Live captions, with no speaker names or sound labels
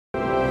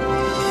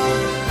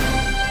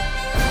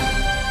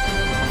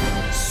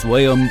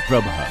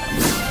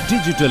SwayamPrabha.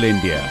 Digital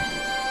India.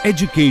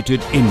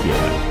 Educated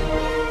India.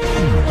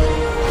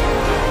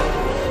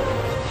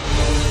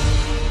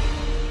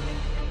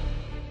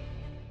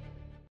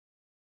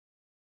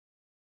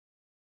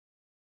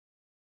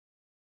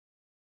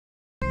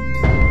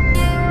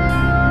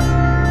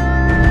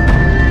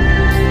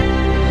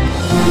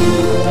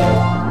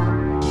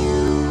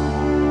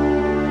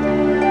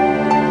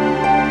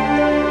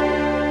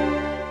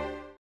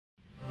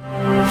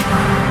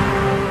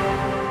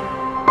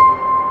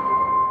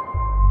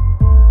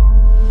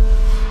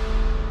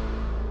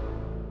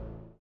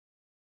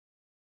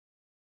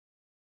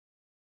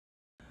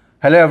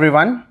 Hello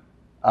everyone,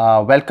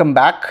 welcome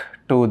back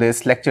to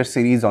this lecture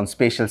series on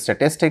spatial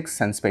statistics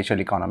and spatial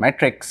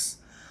econometrics.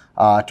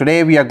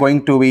 Today we are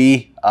going to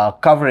be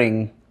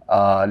covering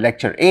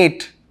lecture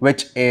 8,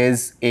 which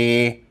is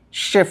a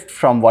shift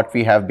from what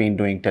we have been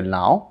doing till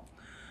now.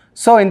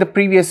 So in the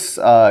previous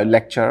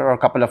lecture or a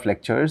couple of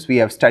lectures, we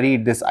have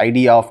studied this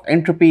idea of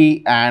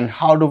entropy and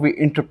how do we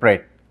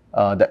interpret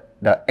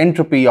the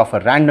entropy of a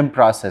random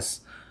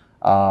process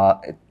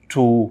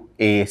to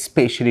a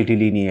spatially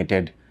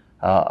delineated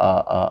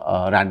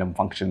random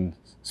function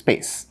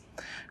space,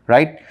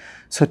 right?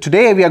 So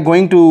today we are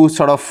going to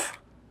sort of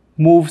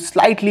move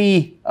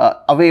slightly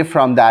away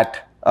from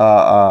that,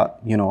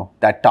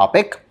 that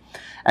topic,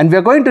 and we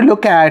are going to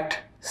look at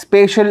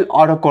spatial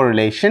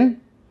autocorrelation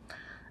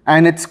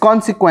and its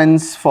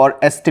consequence for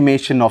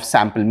estimation of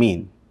sample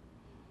mean.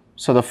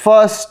 So the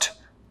first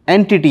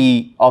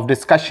entity of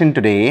discussion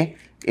today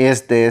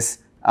is this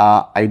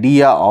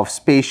idea of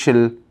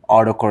spatial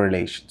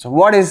autocorrelation. So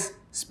what is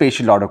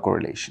spatial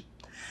autocorrelation?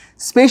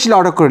 Spatial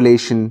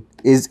autocorrelation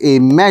is a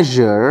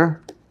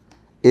measure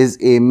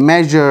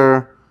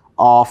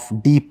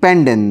of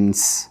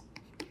dependence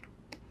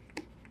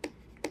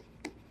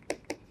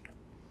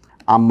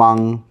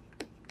among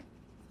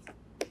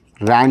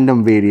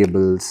random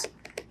variables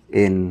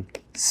in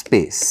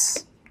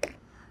space.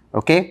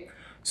 Okay,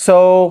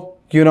 so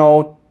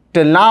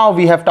till now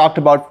we have talked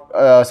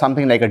about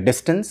something like a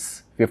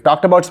distance. We have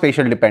talked about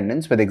spatial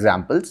dependence with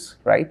examples,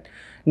 right?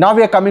 Now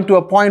we are coming to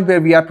a point where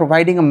we are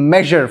providing a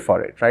measure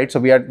for it, right? So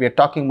we are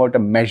talking about a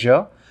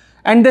measure,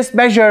 and this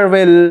measure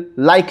will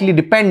likely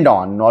depend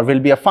on or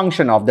will be a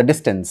function of the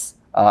distance,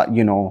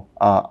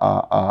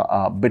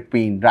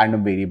 between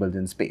random variables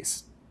in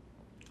space.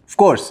 Of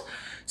course,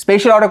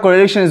 spatial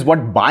autocorrelation is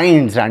what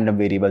binds random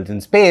variables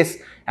in space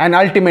and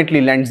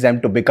ultimately lends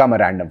them to become a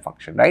random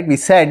function, right? We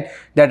said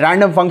that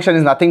random function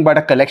is nothing but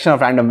a collection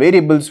of random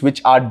variables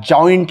which are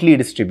jointly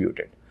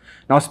distributed.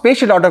 Now,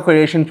 spatial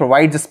autocorrelation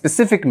provides a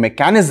specific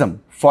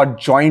mechanism for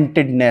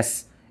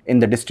jointedness in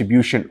the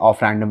distribution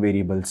of random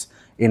variables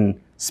in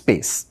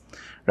space,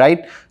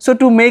 right? So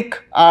to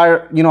make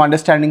our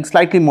understanding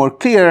slightly more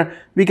clear,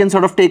 we can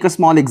sort of take a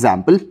small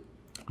example,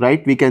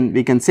 right? We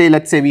can say,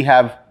 let's say we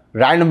have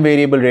random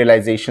variable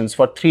realizations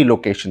for 3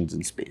 locations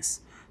in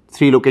space.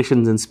 3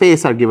 locations in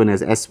space are given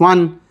as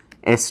S1,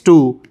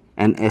 S2,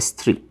 and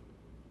S3.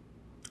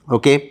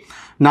 Okay,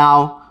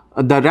 now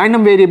the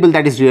random variable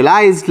that is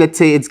realized, let's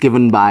say it's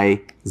given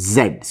by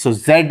Z. So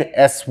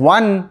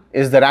ZS1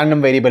 is the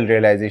random variable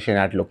realization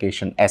at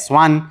location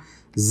S1,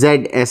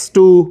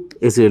 ZS2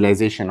 is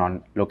realization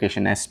on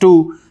location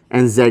S2,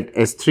 and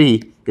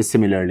ZS3 is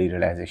similarly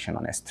realization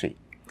on S3.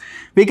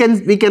 We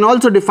can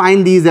also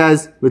define these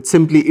as with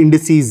simply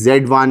indices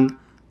Z1,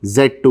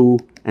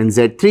 Z2, and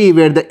Z3,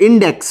 where the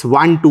index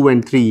 1, 2,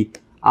 and 3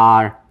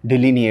 are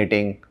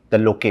delineating the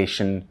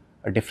location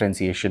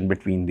differentiation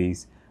between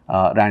these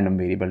random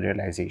variable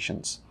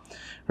realizations,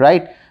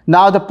 right?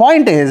 Now the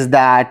point is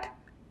that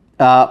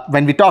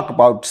when we talk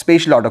about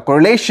spatial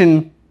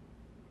autocorrelation,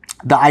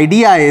 the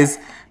idea is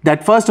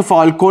that first of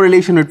all,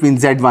 correlation between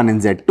Z1 and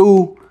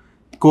Z2,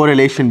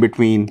 correlation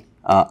between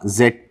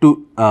Z1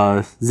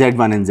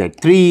 and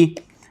Z3,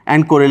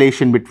 and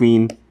correlation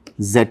between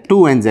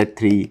Z2 and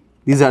Z3.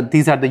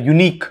 These are the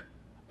unique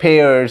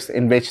pairs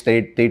in which the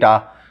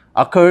data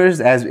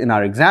occurs, as in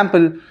our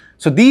example.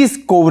 So these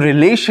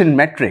correlation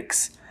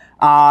metrics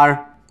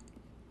are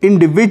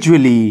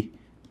individually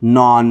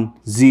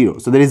non-zero.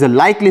 So there is a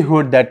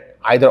likelihood that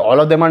either all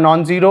of them are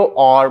non-zero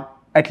or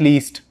at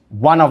least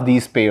one of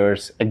these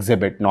pairs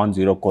exhibit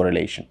non-zero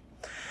correlation.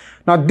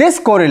 Now this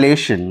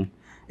correlation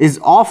is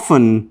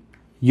often,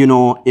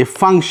 a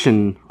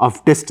function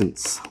of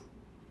distance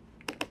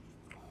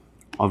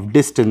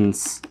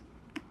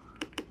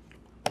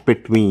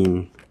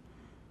between,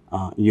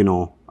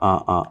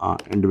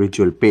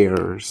 individual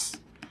pairs,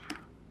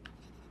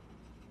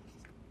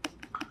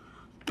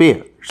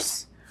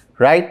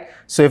 right?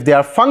 So if they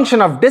are a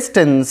function of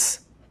distance,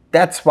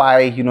 that's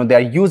why they are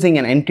using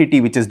an entity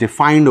which is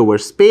defined over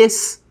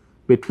space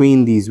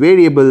between these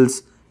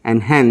variables,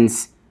 and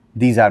hence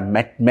these are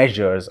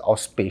measures of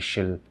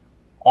spatial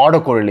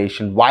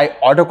autocorrelation. Why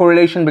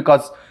autocorrelation?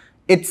 Because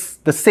it's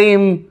the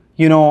same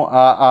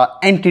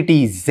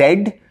entity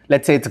Z.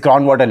 Let's say it's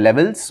groundwater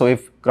levels. So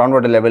if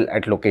groundwater level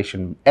at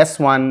location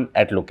S1,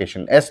 at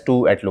location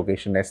S2, at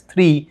location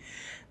S3,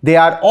 they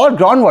are all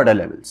groundwater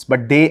levels,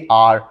 but they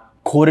are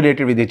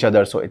correlated with each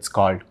other, so it's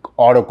called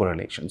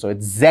autocorrelation. So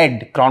it's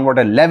Z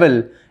groundwater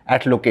level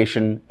at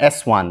location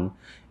S1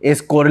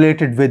 is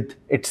correlated with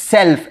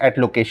itself at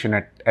location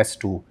at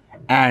S2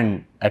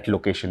 and at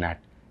location at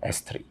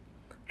S3,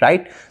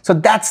 right? So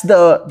that's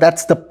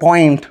the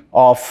point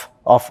of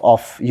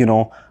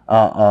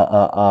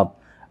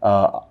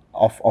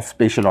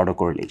spatial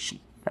autocorrelation,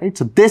 right?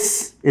 So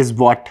this is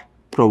what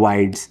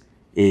provides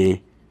a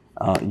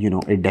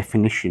a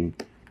definition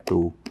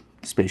to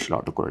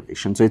spatial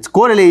autocorrelation. So it's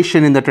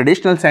correlation in the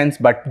traditional sense,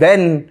 but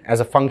then as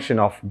a function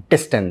of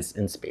distance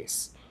in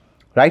space,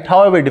 right?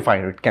 However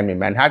defined, it can be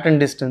Manhattan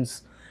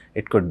distance,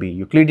 it could be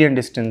Euclidean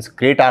distance,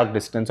 great arc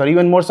distance, or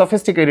even more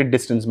sophisticated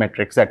distance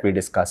metrics that we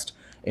discussed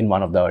in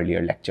one of the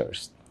earlier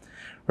lectures,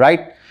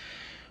 right?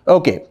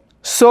 Okay,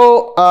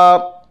 so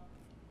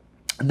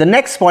the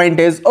next point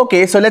is,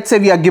 okay, so let's say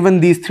we are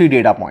given these 3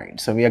 data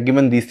points. So we are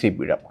given these 3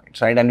 data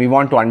points, right? And we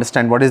want to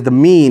understand what is the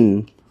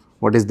mean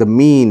or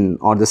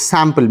the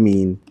sample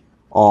mean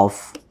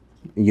of,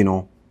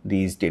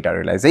 these data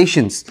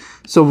realizations.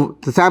 So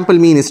the sample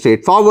mean is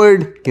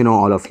straightforward.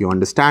 All of you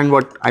understand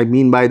what I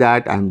mean by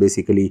that. I'm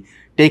basically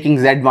taking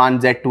Z1,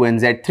 Z2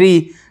 and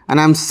Z3 and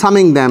I'm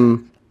summing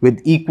them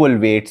with equal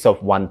weights of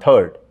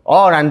 1/3,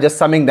 or I'm just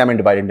summing them and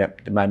dividing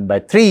them by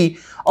 3,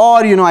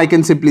 or I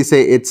can simply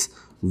say it's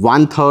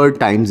 1/3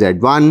 times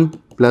Z1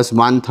 plus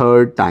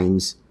 1/3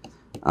 times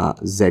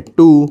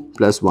Z2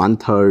 plus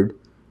 1/3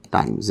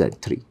 times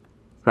Z3,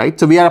 right?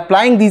 So we are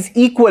applying these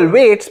equal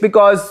weights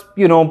because,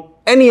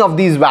 any of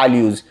these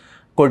values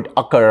could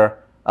occur,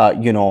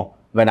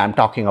 when I'm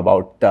talking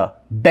about the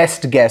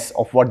best guess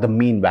of what the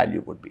mean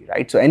value would be,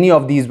 right? So any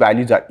of these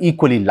values are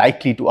equally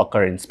likely to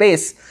occur in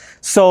space.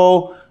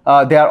 So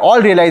they are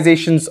all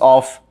realizations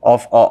of a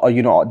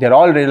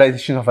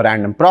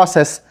random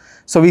process.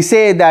 So we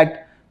say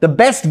that the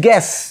best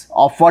guess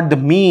of what the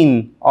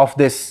mean of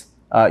this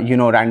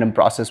random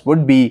process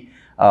would be,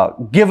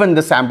 given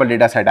the sample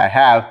data set I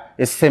have,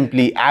 is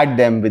simply add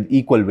them with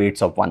equal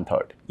weights of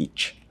 1/3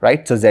 each,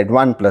 right? So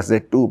Z1 plus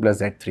Z2 plus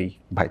Z3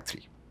 by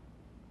 3.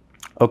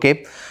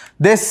 Okay,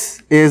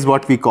 this is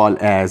what we call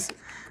as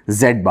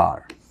Z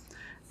bar.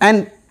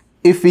 And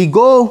if we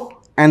go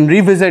and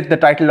revisit the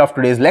title of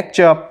today's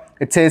lecture,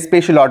 it says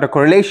spatial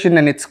autocorrelation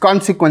and its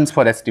consequence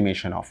for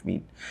estimation of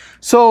mean.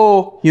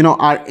 So,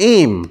 our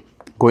aim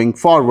going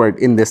forward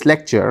in this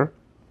lecture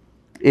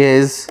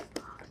is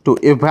to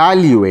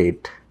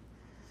evaluate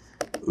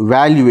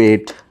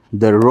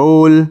the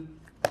role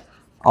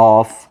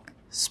of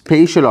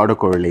spatial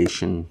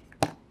autocorrelation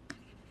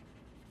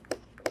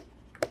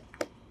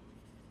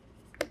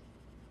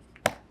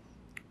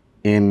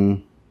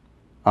in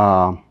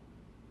on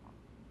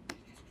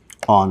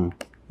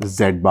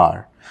Z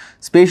bar.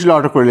 Spatial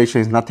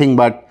autocorrelation is nothing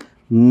but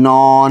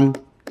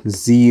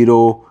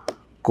non-zero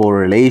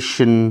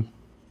correlation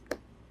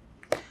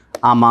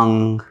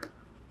among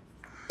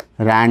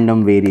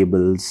random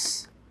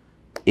variables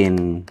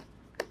in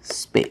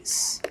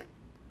space,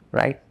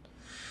 right?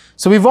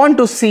 So we want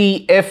to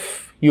see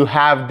if you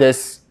have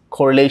this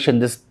correlation,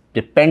 this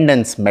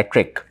dependence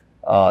metric,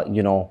 how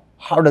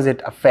does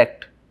it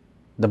affect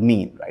the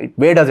mean, right?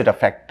 Where does it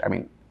affect,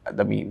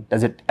 the mean?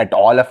 Does it at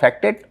all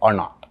affect it or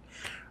not,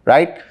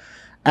 right?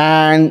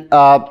 And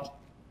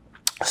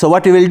so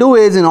what we will do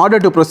is, in order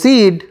to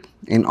proceed,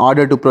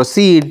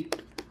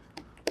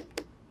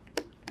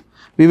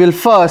 we will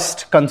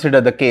first consider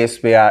the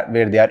case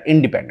where they are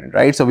independent,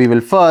 right? So we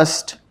will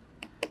first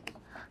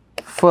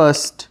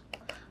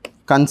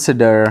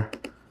consider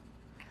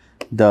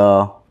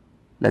the,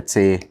 let's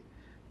say,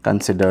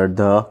 consider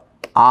the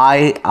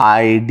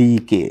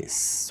IID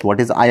case. What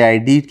is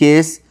IID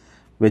case?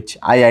 Which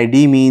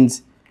IID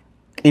means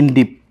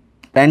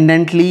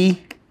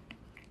independently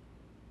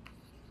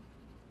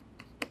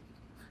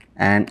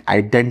and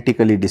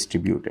identically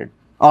distributed,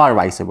 or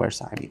vice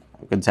versa. You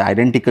can say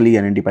identically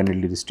and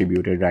independently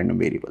distributed random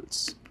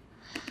variables.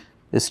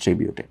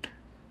 Distributed.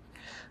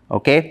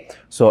 Okay,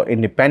 so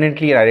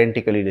independently and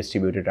identically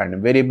distributed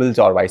random variables,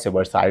 or vice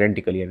versa,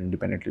 identically and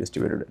independently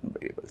distributed random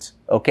variables.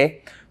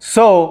 Okay,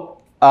 so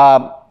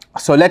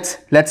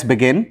let's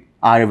begin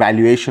our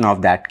evaluation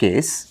of that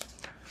case.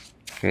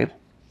 Okay,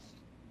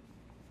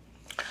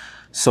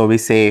 so we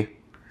say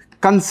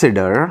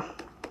consider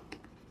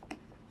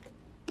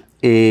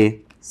a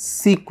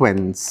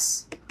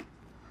sequence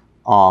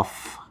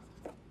of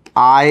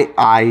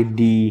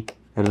IID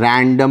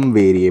random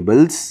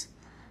variables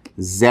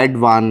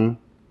Z1,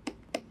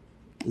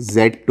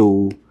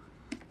 Z2,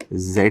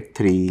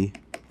 Z3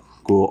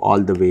 go all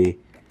the way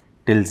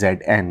till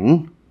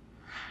Zn,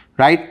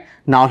 right?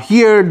 Now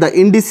here the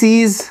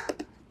indices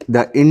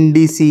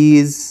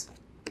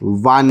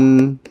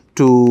 1,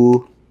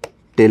 2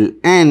 till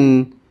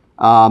n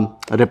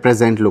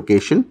represent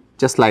location,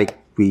 just like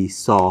we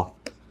saw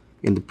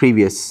in the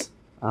previous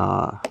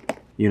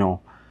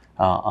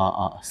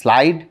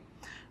slide,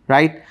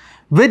 right?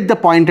 With the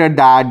pointer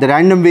that the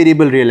random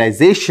variable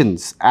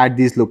realizations at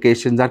these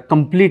locations are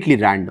completely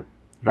random,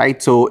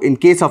 right? So in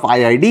case of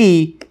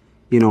IID,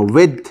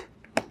 with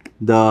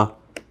the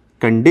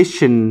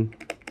condition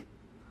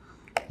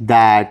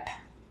that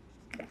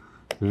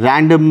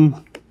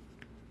random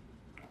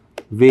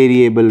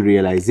variable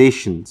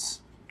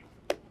realizations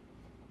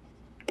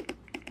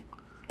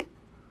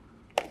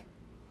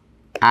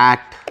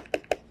at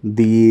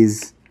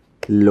these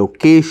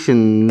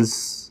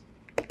locations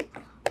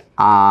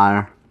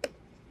are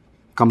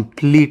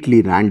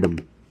completely random.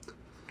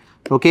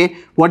 Okay,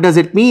 what does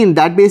it mean?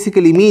 That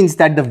basically means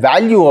that the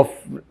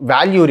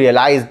value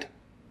realized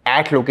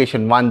at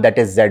location 1, that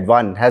is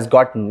Z1, has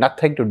got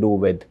nothing to do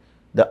with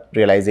the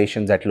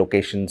realizations at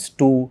locations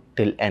 2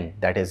 till n,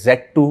 that is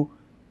Z2,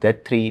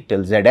 Z3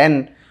 till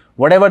Zn.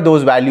 Whatever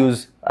those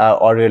values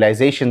or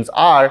realizations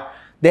are,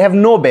 they have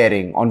no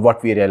bearing on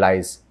what we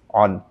realize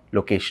on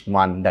location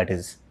 1, that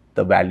is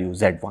the value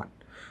Z1.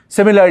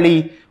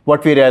 Similarly,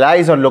 what we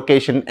realize on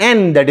location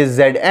n, that is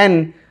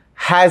Zn,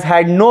 has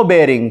had no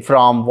bearing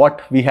from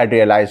what we had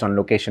realized on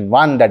location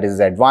 1, that is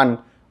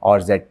Z1 or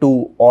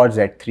Z2 or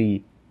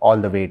Z3 all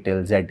the way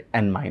till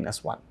Zn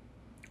minus 1,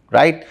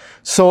 right?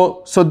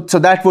 So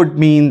that would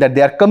mean that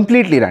they are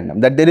completely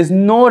random, that there is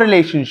no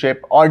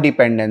relationship or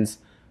dependence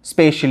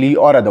spatially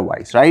or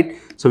otherwise, right?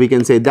 So we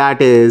can say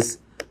that is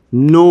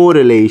no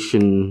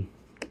relation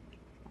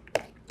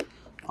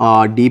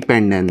or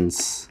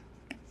dependence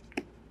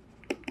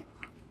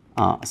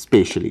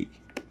spatially.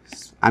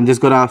 I'm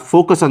just going to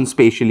focus on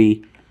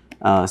spatially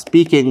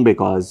speaking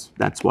because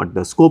that's what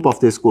the scope of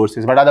this course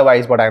is. But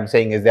otherwise, what I'm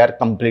saying is they are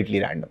completely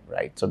random,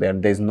 right? So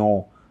there's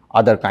no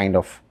other kind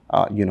of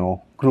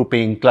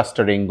grouping,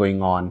 clustering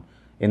going on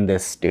in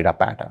this data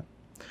pattern.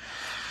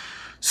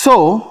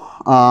 So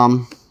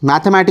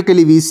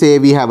mathematically, we say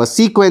we have a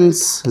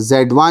sequence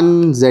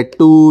Z1,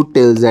 Z2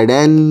 till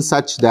Zn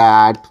such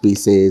that we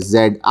say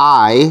Zi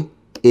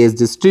is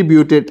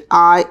distributed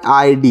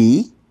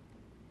IID,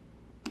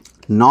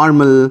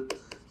 normal,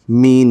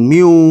 mean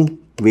mu,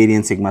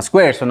 variance sigma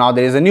square. So now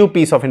there is a new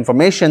piece of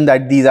information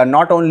that these are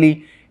not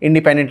only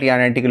independently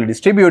analytically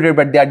distributed,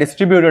 but they are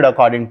distributed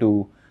according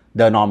to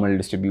the normal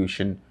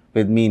distribution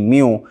with mean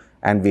mu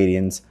and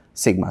variance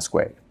sigma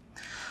squared.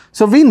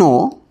 So we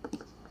know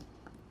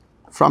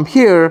from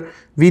here,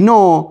 we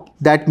know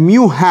that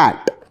mu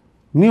hat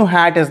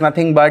is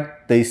nothing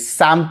but the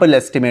sample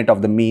estimate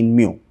of the mean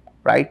mu,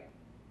 right?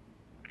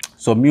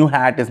 So mu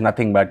hat is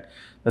nothing but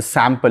the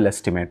sample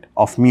estimate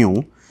of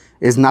mu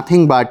is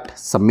nothing but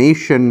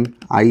summation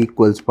I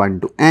equals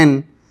 1 to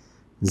n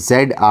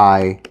Zi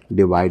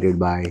divided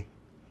by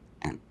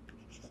n,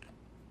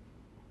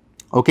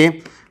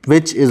 okay,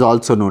 which is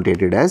also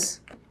notated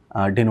as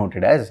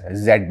denoted as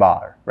Z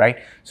bar, right?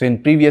 So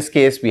in previous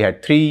case we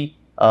had 3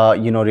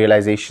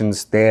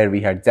 realizations. There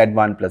we had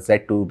Z1 plus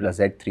Z2 plus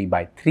Z3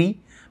 by 3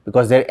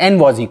 because their n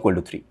was equal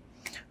to 3,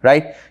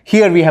 right?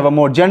 Here we have a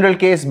more general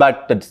case,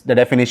 but the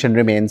definition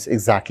remains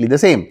exactly the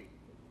same.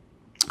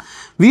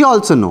 We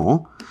also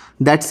know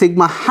that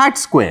sigma hat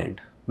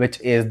squared, which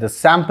is the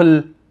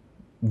sample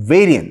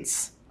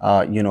variance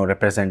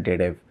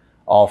representative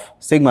of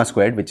sigma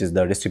squared, which is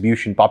the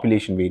distribution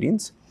population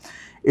variance,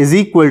 is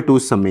equal to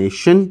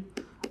summation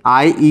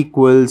I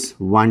equals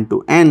 1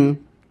 to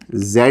n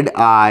Zi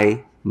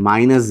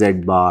minus Z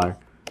bar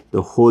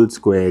the whole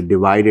square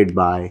divided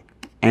by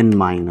n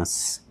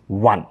minus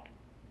 1.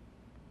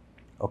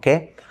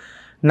 Okay.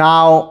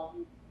 Now,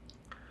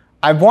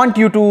 I want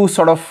you to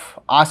sort of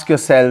ask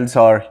yourselves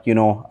or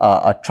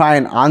try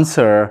and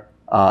answer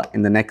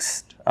in the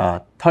next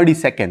 30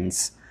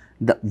 seconds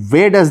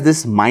where does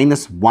this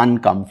minus 1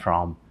 come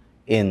from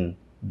in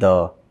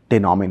the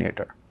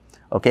denominator.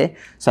 Okay.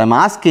 So I'm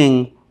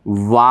asking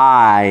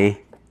why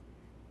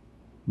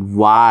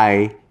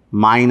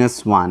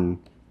minus 1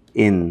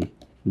 in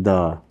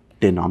the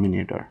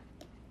denominator.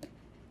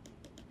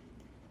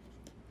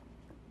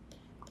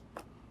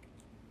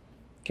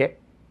 Okay.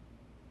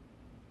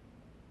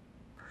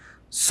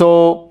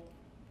 So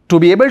to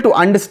be able to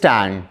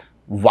understand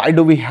why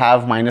do we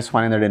have minus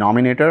 1 in the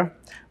denominator,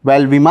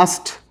 well, we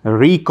must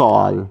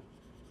recall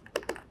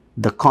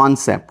the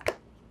concept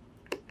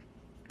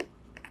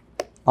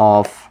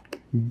of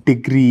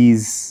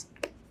degrees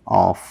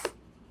of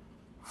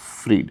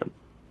freedom.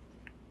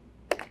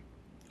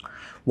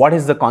 What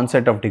is the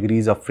concept of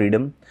degrees of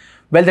freedom?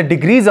 Well, the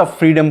degrees of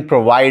freedom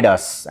provide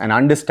us an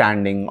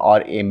understanding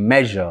or a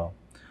measure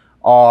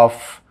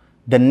of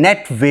the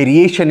net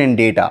variation in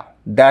data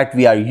that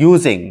we are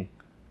using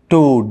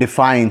to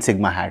define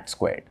sigma hat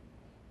squared.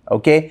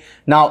 Okay.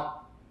 Now,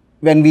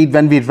 when we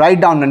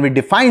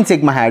define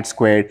sigma hat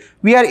squared,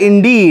 we are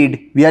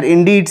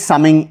indeed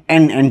summing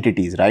n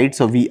entities, right?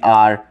 So we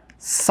are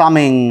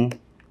summing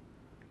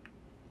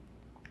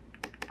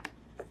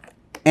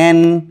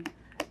n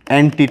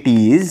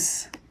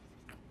entities,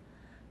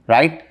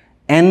 right?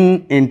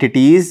 N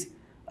entities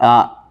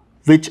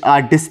which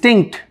are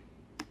distinct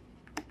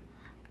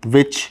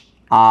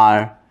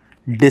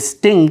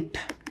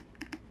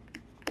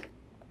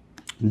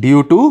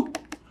due to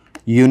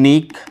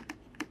unique,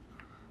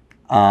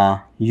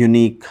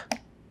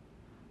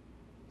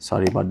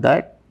 sorry about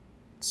that,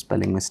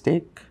 spelling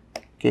mistake,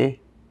 okay,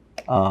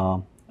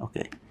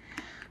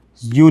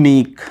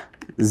 unique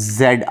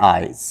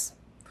ZIs,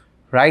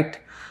 right?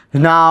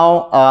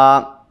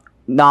 Now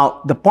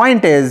the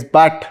point is,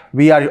 but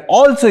we are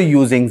also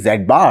using Z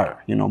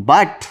bar,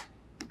 but,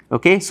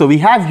 okay, so we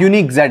have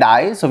unique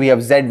Zi, so we have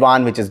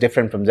Z1 which is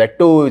different from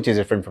Z2, which is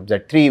different from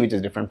Z3, which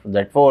is different from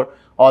Z4,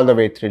 all the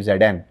way through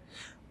Zn.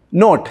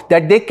 Note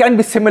that they can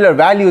be similar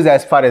values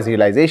as far as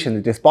realization.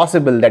 It is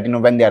possible that,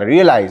 when they are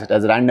realized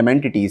as random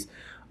entities,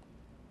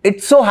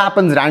 it so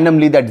happens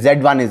randomly that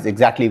Z1 is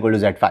exactly equal to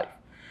Z5.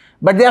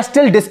 But they are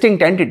still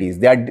distinct entities.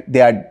 They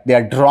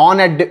are drawn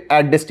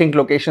at distinct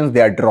locations.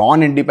 They are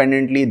drawn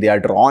independently. They are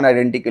drawn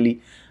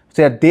identically.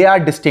 So they are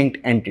distinct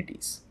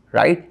entities,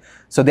 right?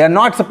 So they are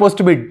not supposed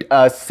to be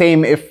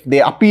same if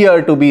they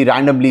appear to be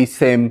randomly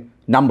same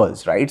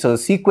numbers, right? So the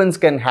sequence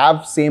can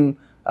have same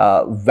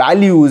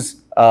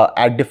values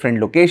at different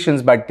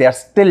locations, but they are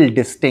still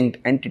distinct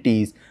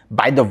entities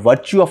by the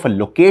virtue of a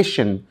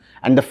location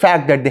and the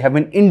fact that they have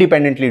been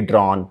independently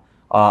drawn,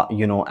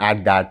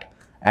 at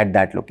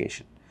that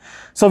location.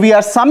 So we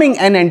are summing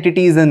n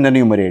entities in the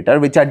numerator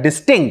which are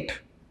distinct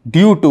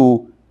due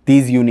to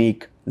these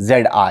unique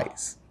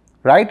Zi's,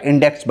 right,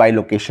 indexed by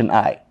location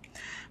I.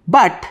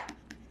 But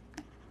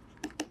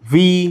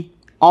we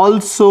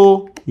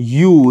also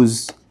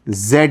use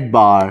Z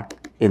bar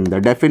in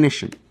the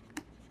definition.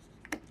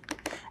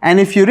 And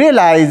if you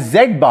realize,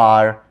 Z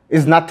bar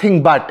is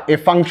nothing but a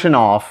function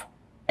of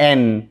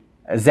n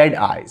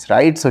Zi's,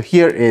 right? So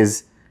here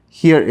is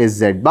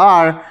Z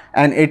bar,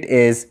 and it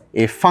is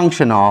a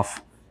function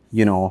of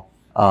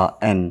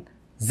n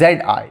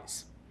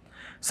Zi's.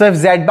 So if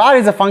Z bar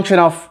is a function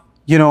of,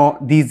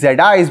 these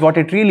Zi's, what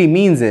it really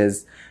means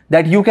is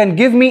that you can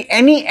give me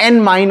any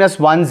n minus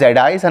 1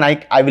 Zi's and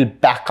I will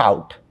back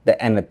out the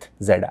nth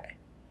Zi,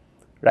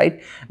 right?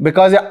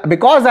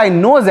 Because I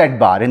know Z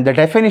bar in the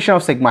definition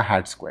of sigma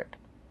hat squared,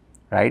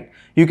 right?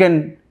 You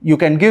can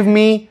give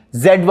me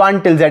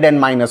Z1 till Zn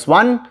minus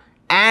 1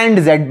 and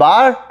Z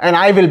bar and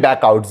I will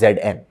back out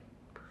Zn.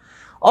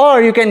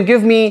 Or you can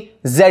give me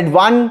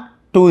Z1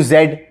 to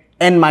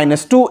Zn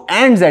minus 2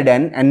 and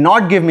Zn and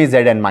not give me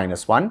Zn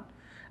minus 1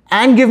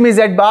 and give me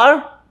Z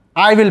bar,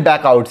 I will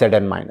back out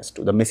Zn minus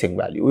 2, the missing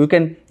value.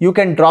 You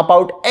can drop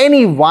out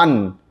any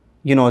one,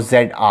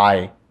 Zi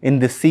in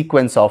the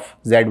sequence of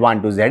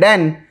Z1 to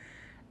Zn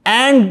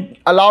and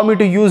allow me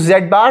to use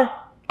Z bar,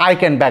 I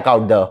can back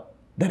out the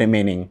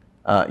remaining,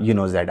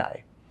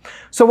 Zi.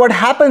 So what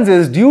happens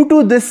is, due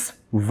to this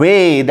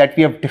way that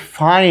we have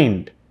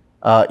defined,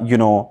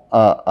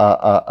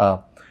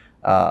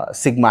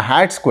 sigma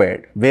hat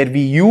squared, where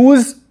we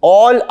use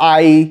all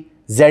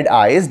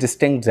Zi's,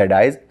 distinct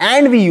Zi's,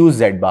 and we use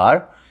Z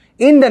bar,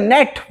 in the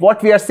net,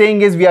 what we are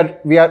saying is we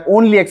are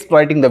only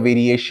exploiting the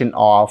variation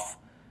of,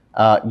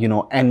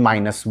 n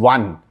minus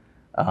 1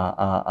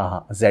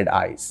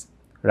 Zi's,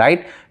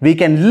 right? We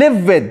can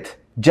live with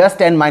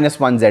just n minus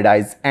 1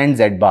 Zi's and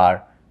Z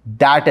bar.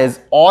 That is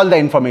all the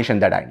information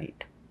that I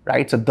need,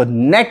 right? So the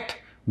net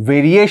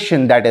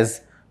variation that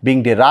is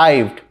being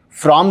derived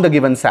from the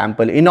given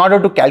sample in order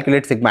to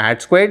calculate sigma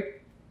hat squared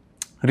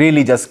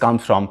really just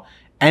comes from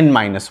n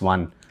minus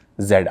 1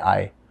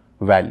 Zi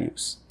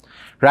values,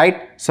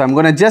 right? So I'm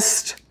going to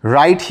just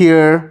write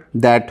here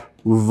that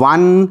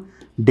 1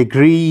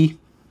 degree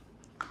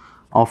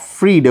of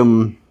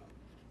freedom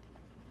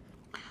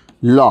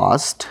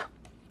lost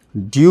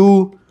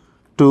due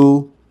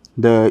to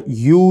the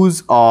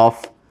use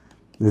of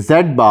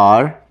Z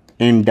bar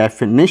in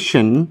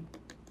definition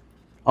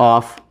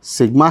of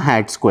sigma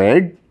hat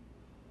squared,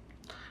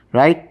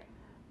 right,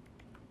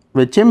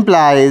 which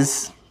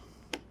implies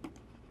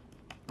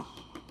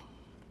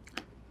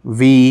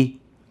we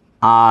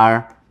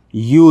are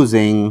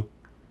using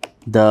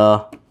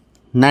the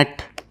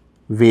net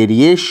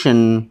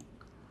variation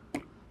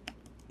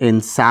in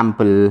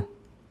sample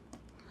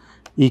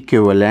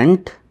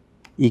equivalent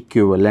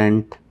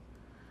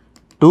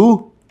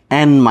to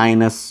n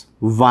minus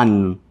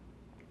 1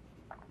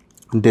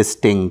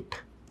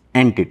 distinct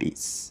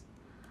entities.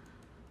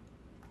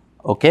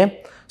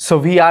 Okay, so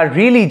we are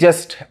really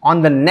just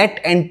on the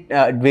net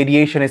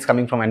variation is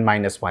coming from n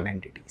minus 1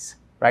 entities,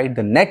 right?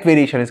 The net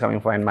variation is coming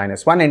from n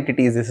minus 1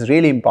 entities. This is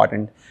really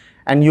important,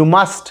 and you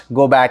must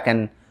go back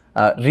and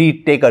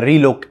take a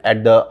relook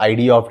at the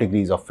idea of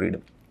degrees of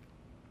freedom,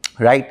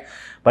 right?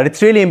 But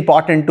it's really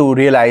important to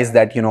realize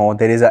that,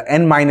 there is a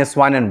n minus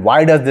 1, and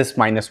why does this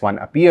minus 1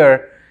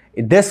 appear?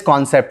 This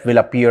concept will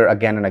appear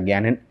again and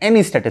again in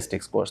any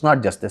statistics course,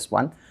 not just this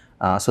one.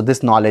 So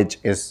this knowledge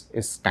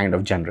is kind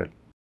of general.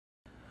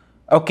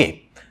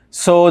 Okay,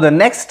 so the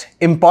next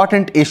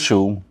important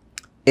issue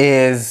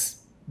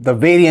is the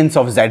variance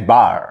of Z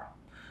bar.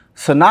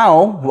 So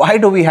now, why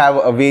do we have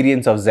a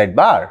variance of Z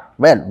bar?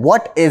 Well,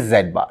 what is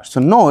Z bar? So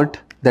note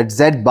that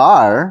Z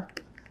bar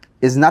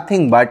is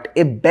nothing but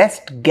a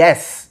best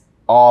guess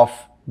of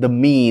the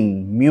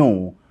mean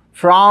mu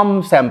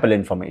from sample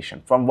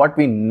information, from what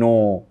we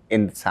know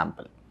in the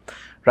sample,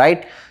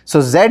 right?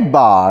 So Z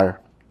bar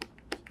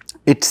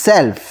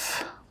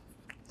itself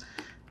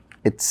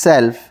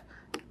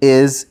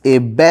is a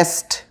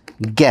best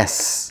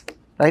guess,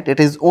 right? It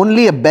is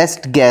only a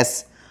best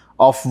guess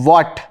of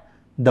what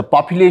the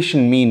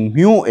population mean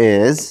mu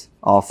is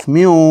of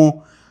mu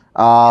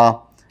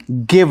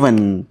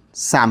given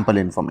sample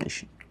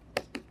information,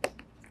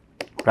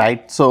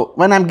 right? So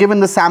when I'm given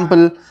the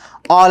sample,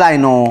 all I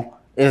know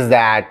is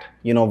that,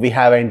 you know, we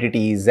have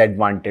entities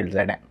z1 till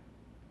zn.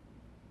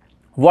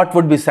 What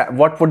would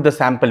the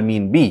sample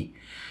mean be?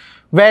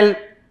 Well,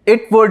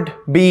 it could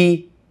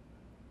be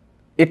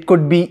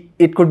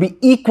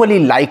equally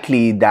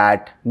likely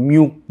that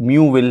mu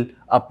will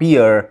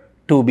appear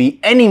to be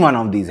any one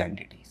of these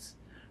entities,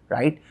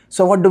 right?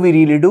 So what do we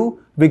really do?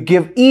 We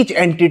give each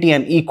entity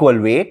an equal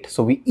weight.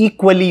 So we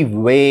equally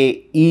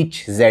weigh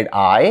each zi,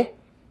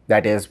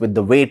 that is with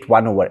the weight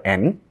 1 over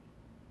n,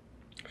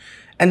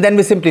 and then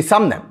we simply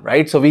sum them,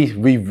 right? So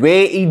we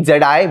weigh each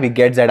zi, we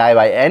get zi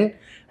by n,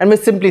 and we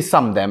simply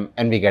sum them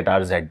and we get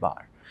our z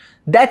bar.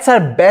 That's our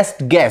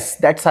best guess.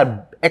 That's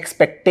our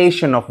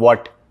expectation of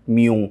what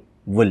mu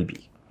will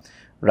be,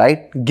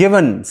 right,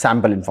 given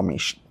sample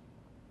information.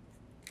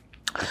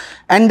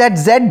 And that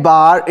z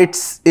bar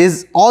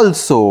is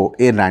also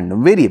a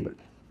random variable.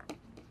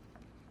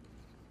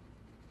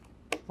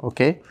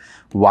 Okay,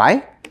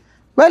 why?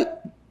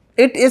 Well,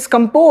 it is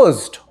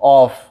composed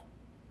of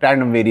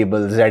random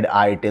variables zi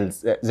till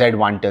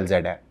z1 till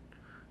zn,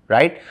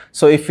 right?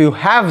 So if you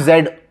have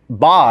z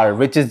bar,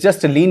 which is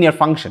just a linear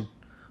function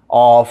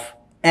of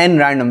n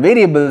random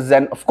variables,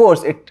 then of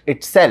course it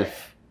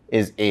itself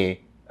is a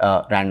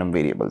random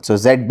variable. So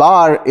z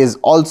bar is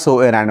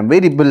also a random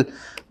variable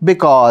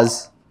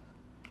because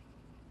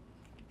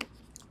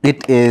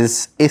it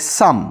is a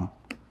sum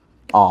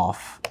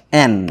of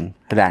n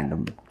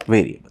random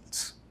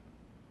variables,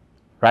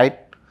 right?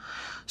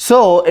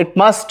 So it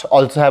must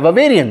also have a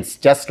variance,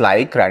 just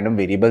like random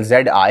variable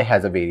zi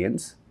has a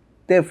variance.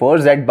 Therefore,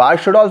 z bar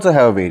should also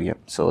have a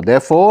variance. So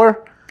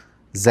therefore,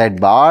 z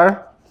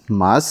bar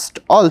must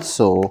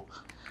also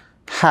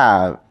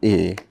have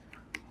a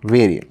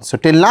variance. So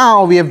till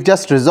now we have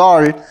just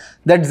resolved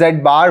that z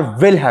bar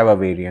will have a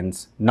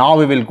variance. Now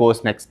we will go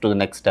next to the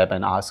next step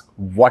and ask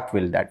what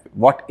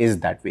is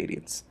that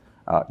variance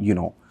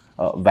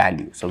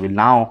value. So we'll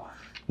now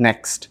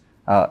next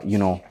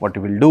what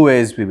we will do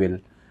is we will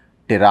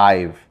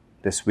derive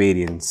this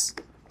variance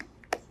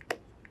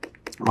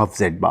of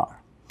z bar.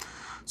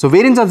 So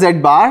variance of z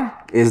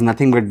bar is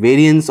nothing but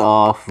variance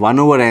of 1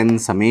 over n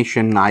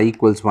summation I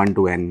equals 1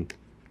 to n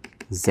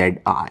zi.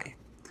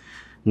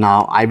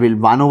 Now I will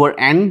 1 over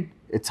n,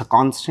 it's a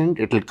constant,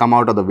 it will come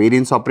out of the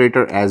variance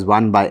operator as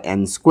 1 by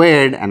n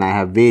squared, and I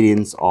have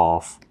variance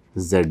of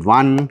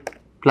z1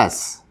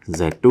 plus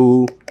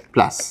z2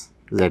 plus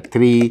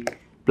z3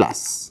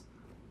 plus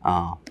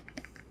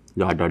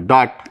dot dot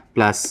dot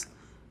plus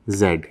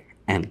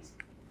zn.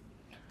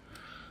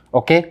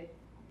 Okay.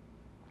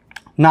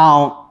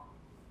 Now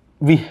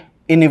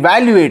in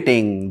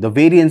evaluating the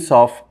variance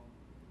of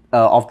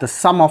the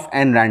sum of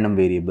n random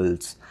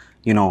variables,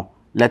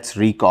 let's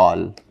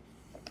recall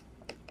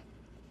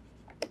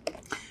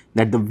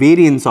that the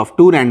variance of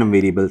two random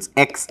variables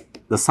x,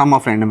 the sum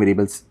of random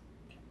variables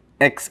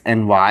x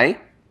and y,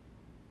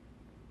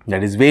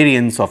 that is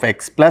variance of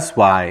x plus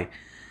y,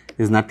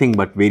 is nothing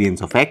but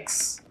variance of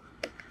x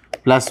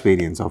plus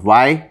variance of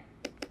y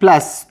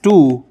plus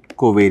 2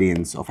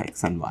 covariance of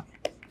x and y.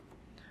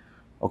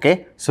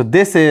 Okay, so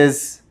this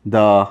is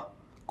the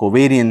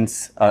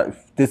covariance,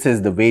 this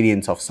is the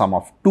variance of sum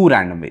of two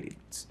random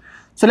variables.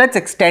 So let's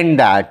extend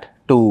that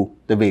to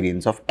the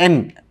variance of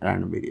n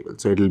random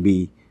variables. So it will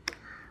be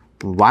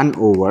 1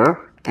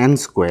 over n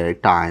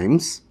squared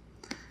times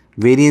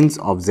variance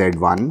of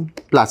z1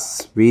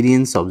 plus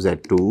variance of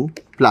z2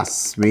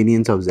 plus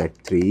variance of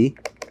z3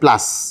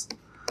 plus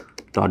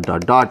dot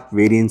dot dot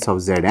variance of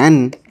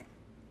zn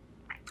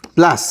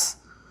plus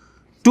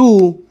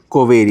 2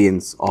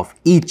 covariance of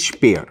each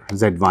pair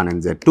z1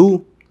 and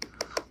z2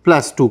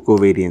 plus 2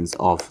 covariance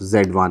of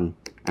z1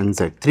 and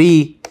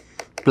z3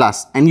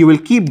 plus, and you will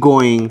keep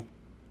going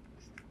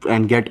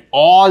and get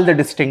all the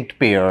distinct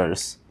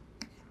pairs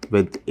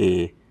with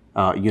a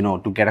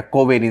to get a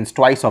covariance,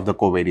 twice of the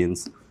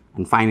covariance,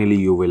 and finally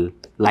you will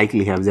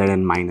likely have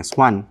zn minus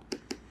 1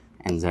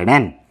 and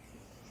zn,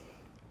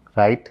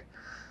 right?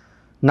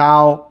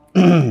 Now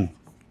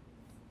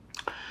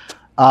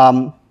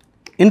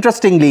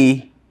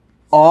interestingly,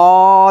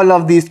 all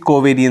of these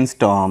covariance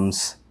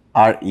terms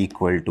are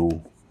equal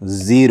to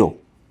 0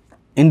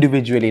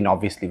 individually, and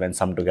obviously when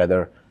summed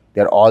together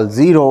they are all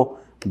 0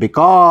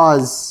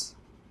 because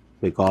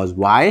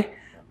why?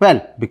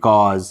 Well,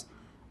 because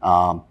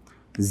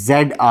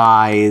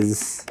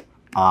zi's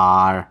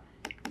are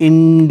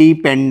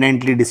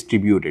independently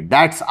distributed.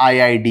 That's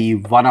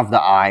IID. One of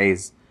the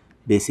i's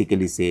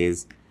basically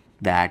says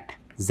that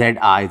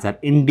zi's are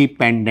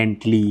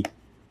independently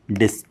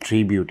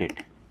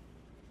distributed.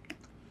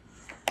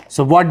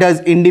 So what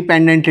does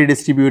independently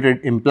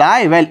distributed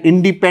imply? Well,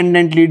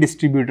 independently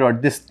distributed, or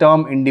this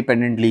term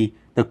independently,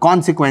 the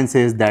consequence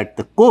is that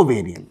the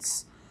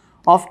covariance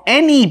of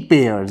any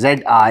pair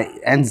zi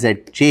and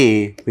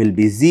zj will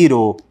be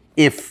 0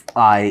 if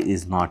I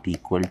is not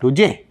equal to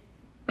j,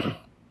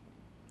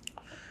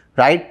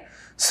 right?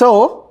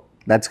 So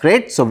That's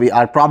great. So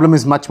our problem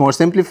is much more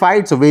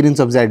simplified. So variance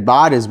of z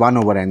bar is 1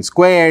 over n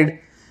squared,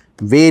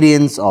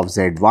 variance of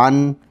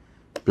z1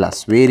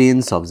 plus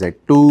variance of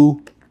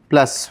z2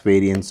 plus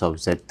variance of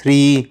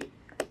z3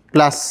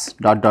 plus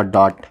dot dot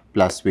dot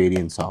plus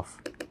variance of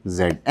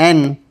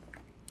zn,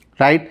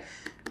 right,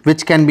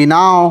 which can be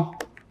now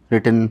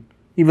written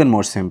even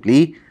more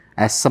simply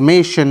as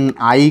summation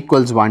I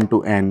equals 1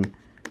 to n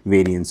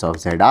variance of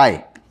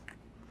zi.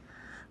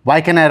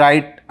 Why can I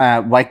write,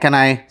 why can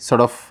I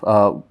sort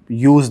of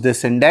use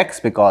this index?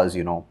 Because,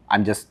 you know,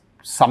 I'm just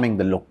summing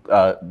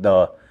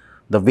the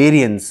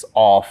variance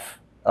of,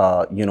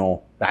 you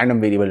know,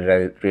 random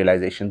variable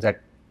realizations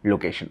at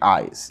location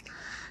i's.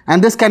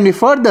 And this can be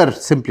further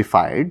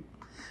simplified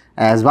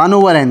as 1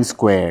 over n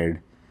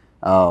squared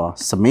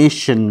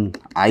summation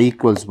I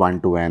equals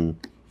 1 to n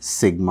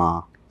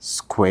sigma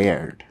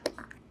squared.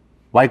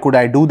 Why could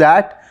I do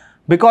that?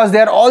 Because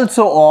they are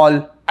also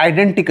all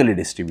identically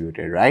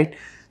distributed, right?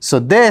 So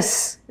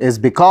this is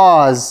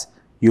because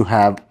you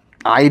have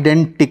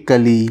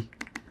identically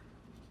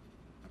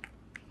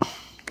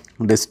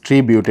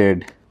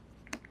distributed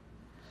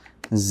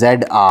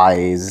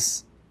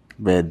zi's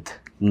with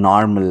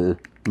normal,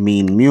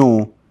 mean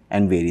mu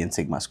and variance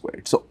sigma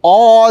squared. So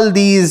all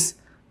these,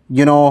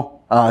 you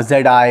know,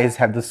 zi's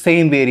have the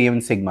same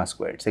variance sigma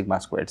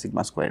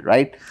squared,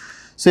 right?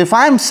 So if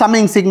I'm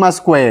summing sigma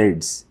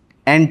squareds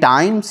n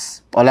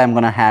times, all I'm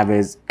going to have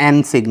is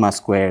n sigma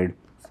squared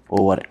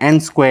over n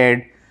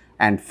squared,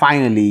 and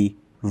finally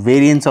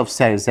variance of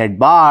z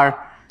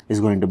bar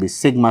is going to be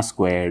sigma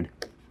squared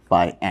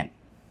by n.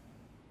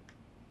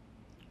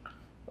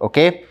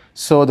 Okay,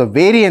 so the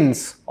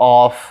variance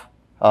of,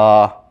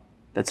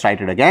 let's write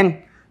it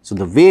again. So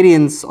the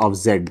variance of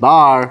z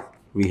bar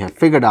we have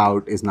figured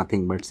out is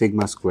nothing but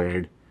sigma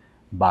squared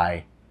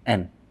by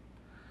n.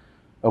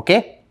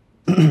 Okay.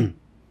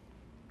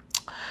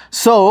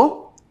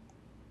 So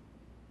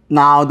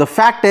now the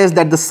fact is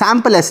that the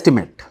sample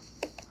estimate,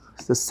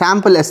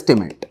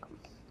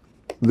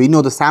 we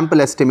know the sample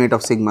estimate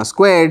of sigma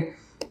squared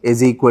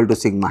is equal to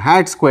sigma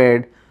hat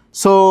squared.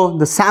 So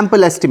the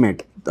sample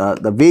estimate,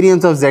 the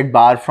variance of z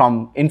bar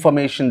from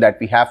information that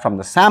we have from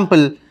the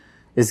sample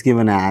is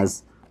given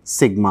as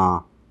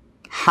sigma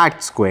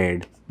hat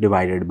squared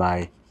divided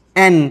by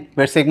n,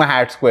 where sigma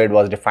hat squared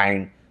was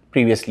defined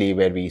previously,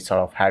 where we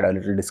sort of had a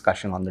little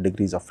discussion on the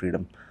degrees of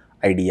freedom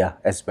idea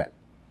as well.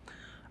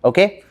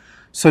 Okay,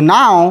 so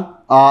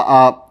now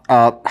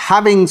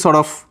having sort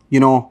of, you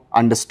know,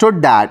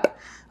 understood that,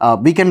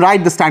 we can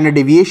write the standard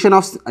deviation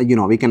of, you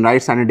know, we can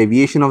write standard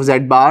deviation of z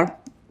bar.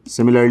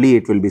 Similarly,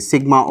 it will be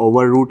sigma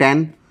over root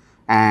n,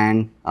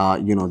 and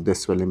you know,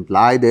 this will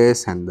imply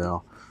this, and the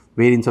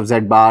variance of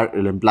z bar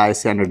will imply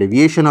standard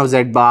deviation of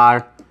z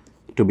bar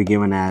to be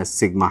given as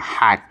sigma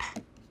hat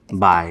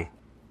by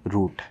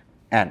root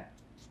n.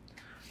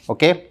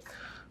 Okay.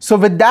 So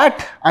with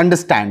that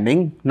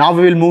understanding, now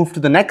we will move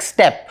to the next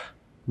step,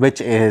 which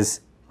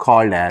is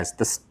called as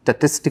the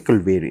statistical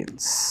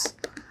variance.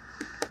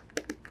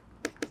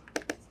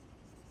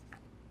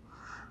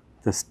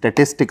 The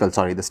statistical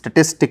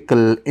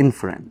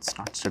inference,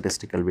 not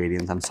statistical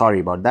variance. I'm sorry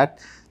about that.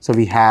 So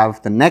we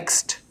have the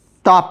next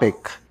topic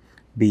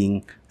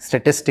being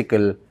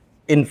statistical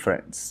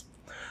inference.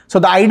 So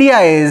the idea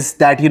is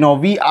that, you know,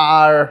 we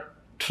are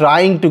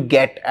trying to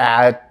get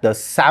at the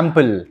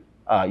sample,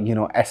 you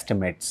know,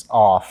 estimates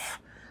of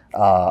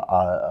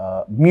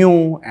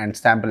mu and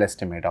sample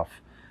estimate of,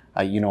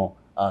 you know,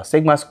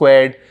 sigma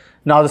squared.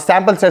 Now the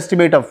sample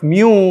estimate of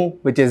mu,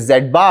 which is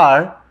z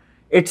bar,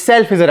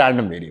 itself is a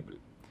random variable.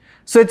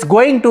 So it's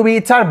going to be,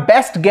 it's our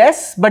best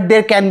guess, but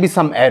there can be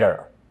some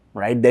error,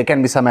 right? There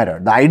can be some error.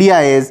 The idea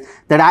is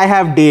that I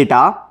have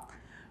data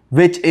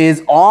which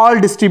is all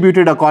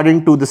distributed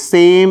according to the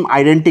same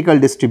identical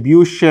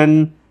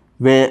distribution,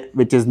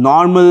 which is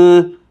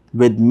normal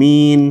with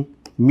mean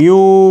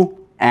mu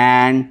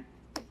and,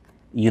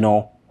 you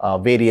know,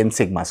 variance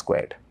sigma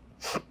squared.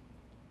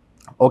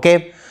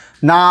 Okay.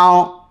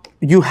 Now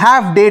you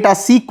have data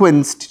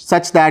sequenced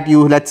such that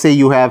you, let's say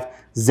you have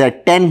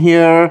Z10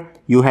 here,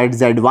 you had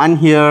Z1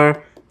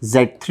 here,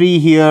 Z3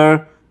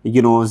 here,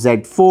 you know,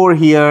 Z4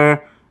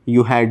 here,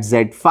 you had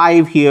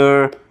Z5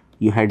 here,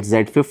 you had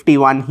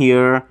Z51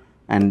 here,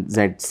 and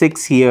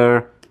Z6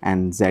 here,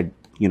 and Z,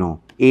 you know,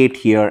 8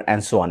 here,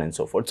 and so on and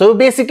so forth. So you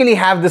basically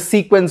have the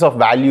sequence of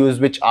values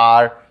which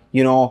are,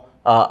 you know,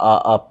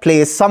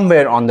 placed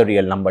somewhere on the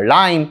real number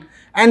line.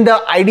 And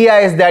the idea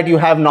is that you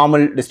have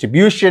normal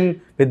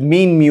distribution with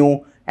mean mu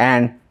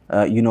and,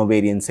 you know,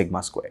 variance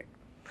sigma squared.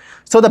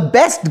 So the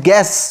best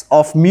guess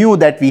of mu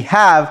that we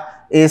have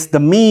is the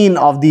mean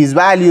of these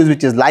values,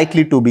 which is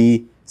likely to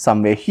be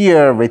somewhere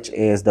here, which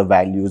is the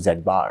value z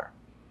bar.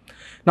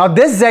 Now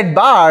this z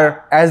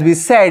bar, as we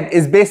said,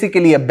 is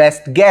basically a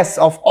best guess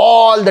of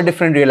all the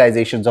different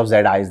realizations of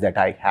zi's that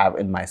I have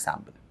in my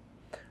sample,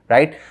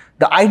 right?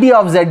 The idea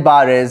of z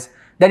bar is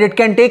that it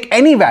can take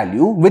any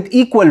value with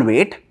equal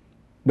weight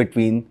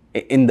between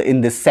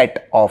in this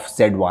set of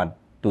z1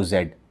 to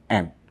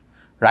zn,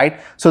 right?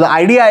 So the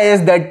idea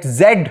is that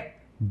z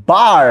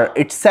bar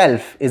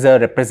itself is a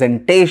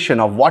representation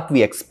of what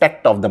we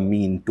expect of the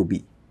mean to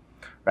be,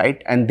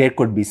 right? And there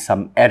could be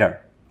some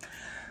error.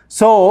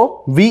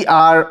 So we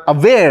are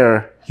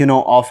aware,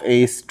 of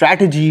a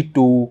strategy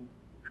to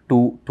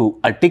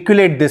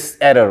articulate this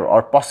error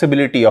or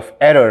possibility of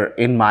error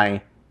in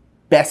my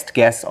best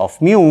guess of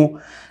mu,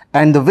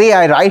 and the way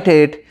I write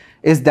it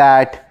is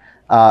that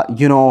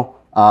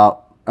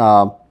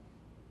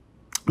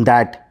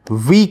that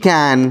we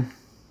can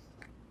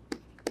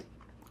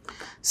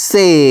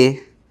say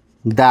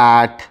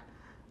that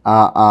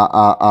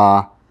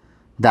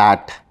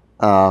that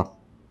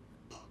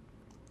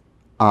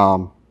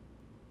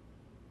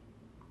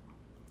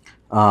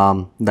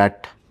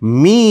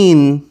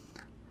mean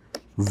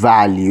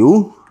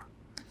value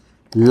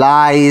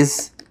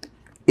lies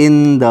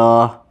in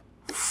the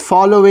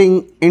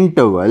following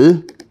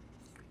interval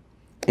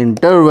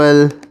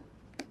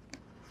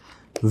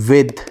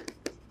with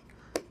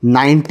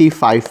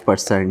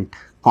 95%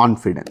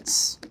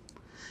 confidence.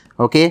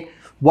 Okay,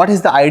 what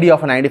is the idea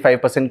of a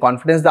 95%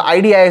 confidence? The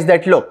idea is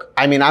that, look,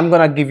 I mean, I'm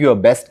going to give you a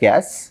best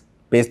guess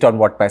based on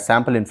what my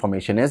sample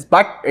information is,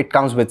 but it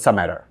comes with some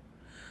error.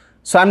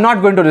 So I'm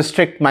not going to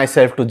restrict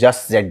myself to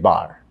just Z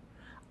bar.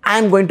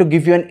 I'm going to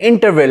give you an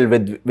interval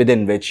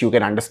within which you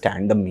can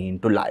understand the mean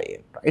to lie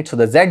in, right? So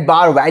the Z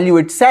bar value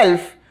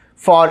itself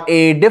for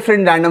a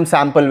different random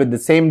sample with the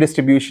same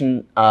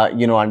distribution,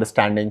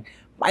 understanding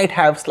might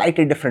have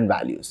slightly different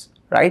values,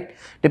 right?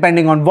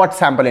 Depending on what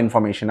sample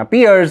information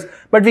appears,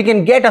 but we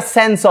can get a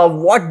sense of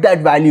what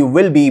that value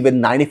will be with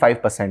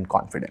 95%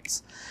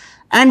 confidence.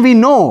 And we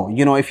know,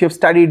 if you've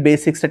studied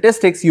basic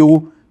statistics,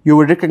 you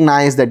will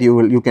recognize that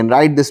you can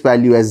write this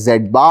value as Z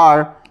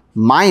bar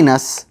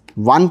minus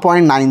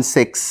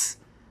 1.96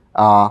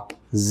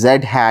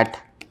 Z hat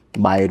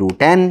by root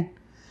n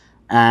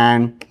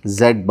and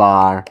Z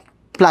bar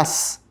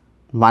plus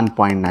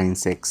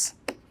 1.96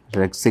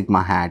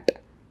 sigma hat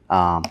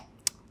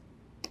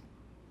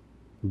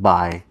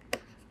by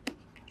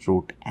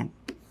root n.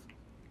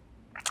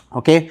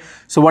 Okay,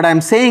 so what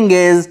I'm saying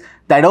is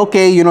that,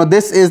 okay,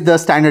 this is the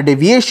standard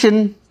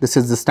deviation. This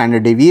is the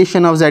standard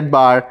deviation of Z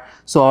bar.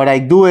 So what I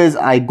do is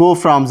I go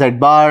from Z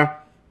bar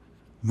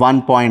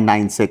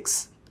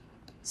 1.96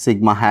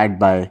 sigma hat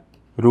by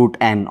root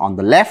n on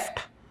the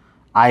left.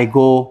 I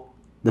go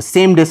the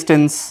same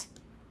distance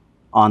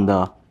on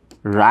the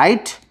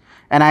right,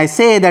 and I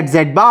say that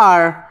Z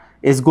bar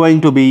is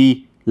going to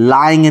be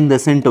lying in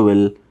this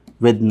interval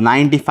with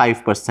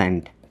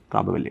 95%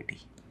 probability.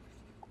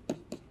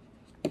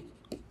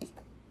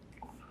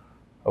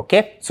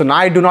 Okay, so now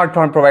I do not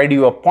provide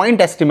you a point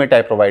estimate,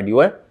 I provide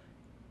you a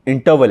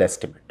interval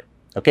estimate.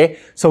 Okay,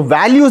 so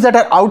values that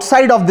are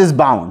outside of this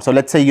bound. So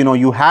let's say,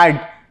 you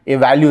had a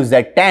value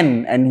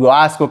Z10 and you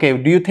ask, okay,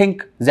 do you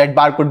think Z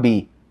bar could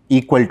be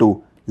equal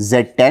to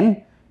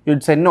Z10?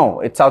 You'd say,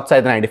 no, it's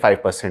outside the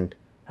 95%,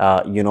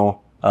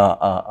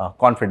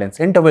 confidence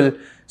interval.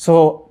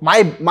 So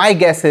my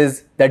guess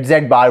is that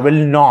Z bar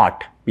will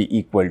not be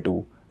equal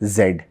to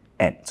Zn.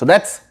 So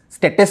that's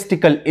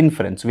statistical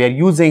inference. We are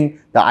using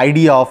the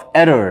idea of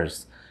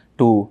errors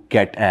to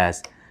get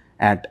at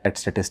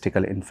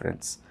statistical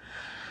inference.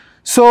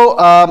 So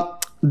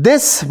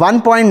this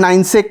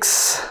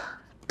 1.96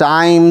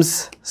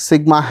 times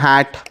sigma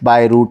hat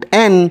by root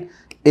n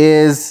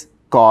is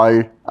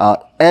called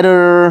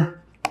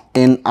error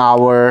in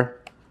our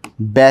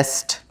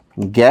best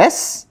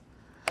guess.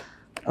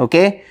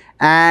 Okay,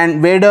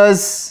 and where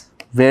does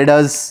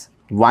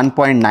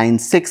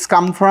 1.96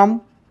 come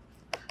from?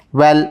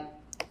 Well,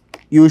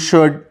 you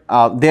should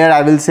there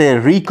I will say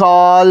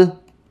recall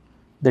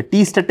the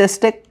t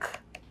statistic.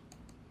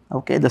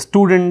 Okay, the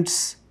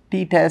students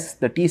t-test,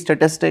 the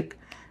t-statistic,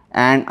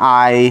 and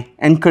I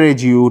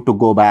encourage you to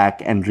go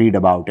back and read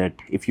about it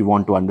if you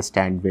want to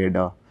understand where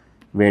does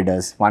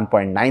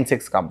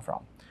 1.96 come from.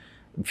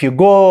 If you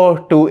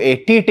go to a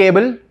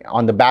t-table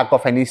on the back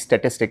of any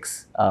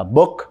statistics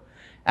book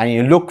and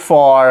you look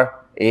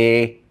for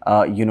a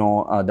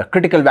the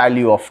critical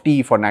value of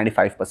t for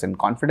 95%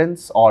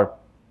 confidence or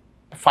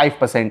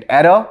 5%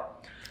 error,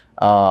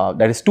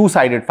 that is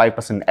two-sided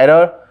 5%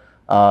 error,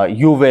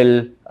 you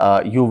will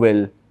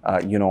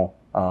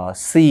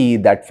see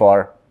that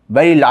for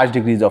very large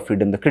degrees of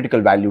freedom, the critical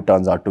value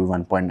turns out to be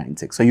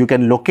 1.96. So you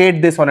can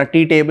locate this on a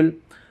t-table,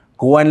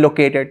 go and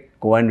locate it,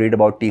 go and read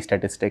about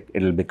t-statistic,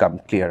 it will become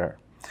clearer.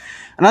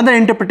 Another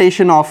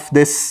interpretation of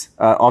this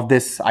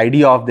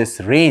idea of this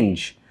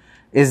range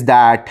is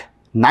that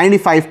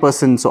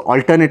 95%, so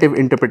alternative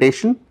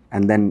interpretation,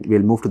 and then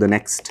we'll move to the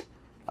next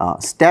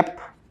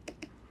step.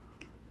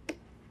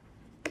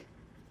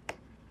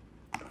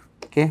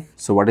 Okay,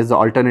 so what is the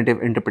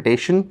alternative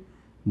interpretation?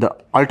 The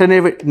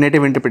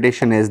alternative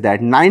interpretation is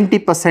that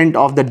 90%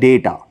 of the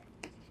data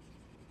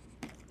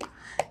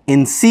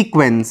in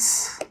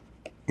sequence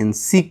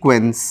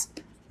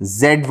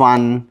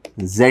Z1,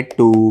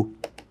 Z2,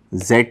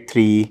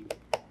 Z3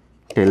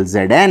 till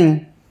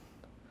Zn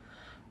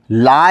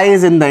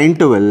lies in the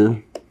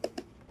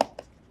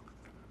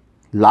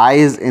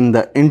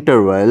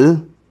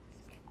interval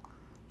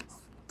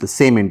the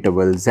same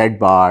interval z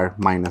bar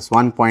minus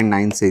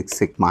 1.96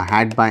 sigma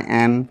hat by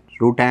n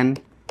root n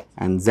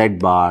and z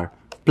bar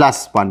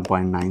plus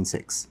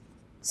 1.96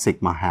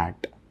 sigma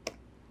hat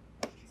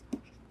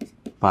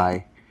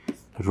by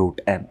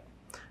root n.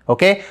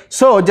 Okay,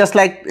 so just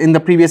like in the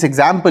previous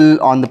example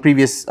on the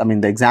previous,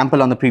 the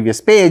example on the previous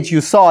page,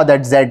 you saw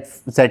that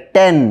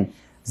Z10,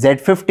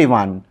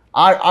 Z51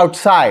 are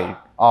outside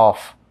of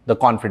the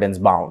confidence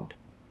bound.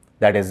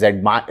 That is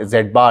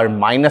Z bar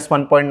minus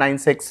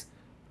 1.96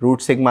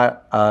 root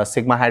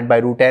sigma hat by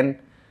root n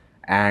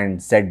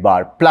and Z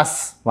bar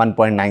plus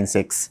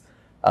 1.96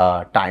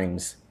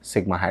 times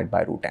sigma hat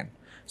by root n.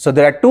 So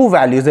there are two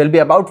values. There will be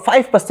about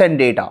 5%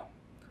 data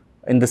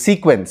in the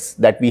sequence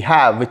that we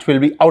have which will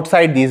be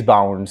outside these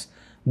bounds.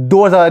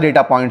 Those are the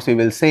data points we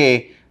will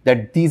say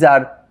that these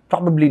are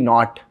probably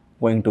not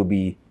going to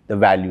be the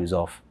values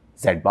of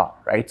Z bar,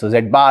 right? So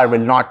Z bar will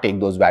not take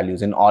those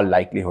values in all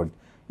likelihood,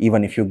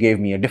 even if you gave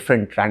me a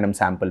different random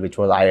sample which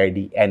was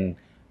IID n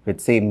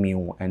with same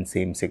mu and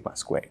same sigma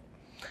squared.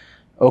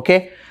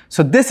 Okay,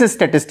 so this is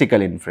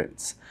statistical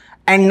inference.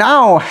 And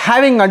now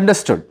having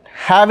understood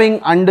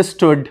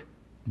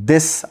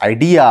this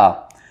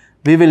idea,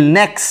 we will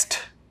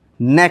next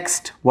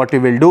what we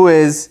will do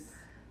is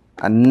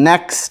a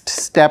next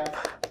step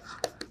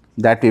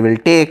that we will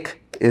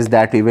take is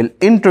that we will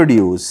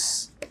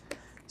introduce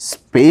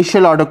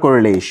spatial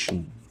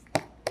autocorrelation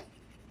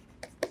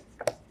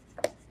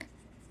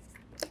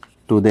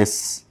to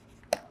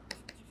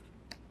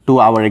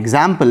our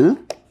example,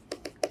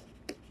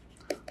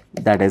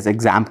 that is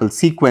example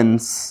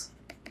sequence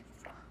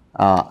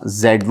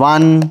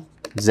Z1,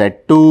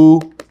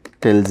 Z2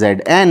 till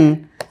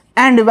Zn,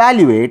 and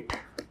evaluate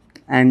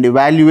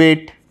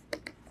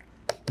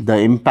the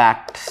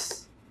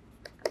impacts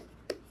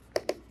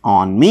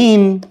on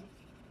mean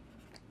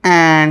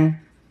and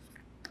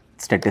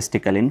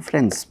statistical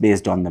inference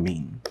based on the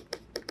mean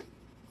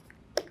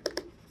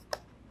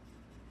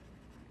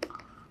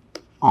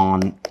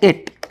on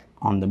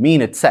the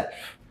mean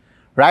itself,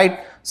 right?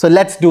 So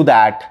let's do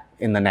that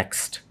in the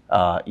next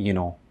in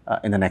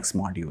the next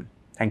module.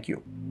 Thank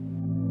you.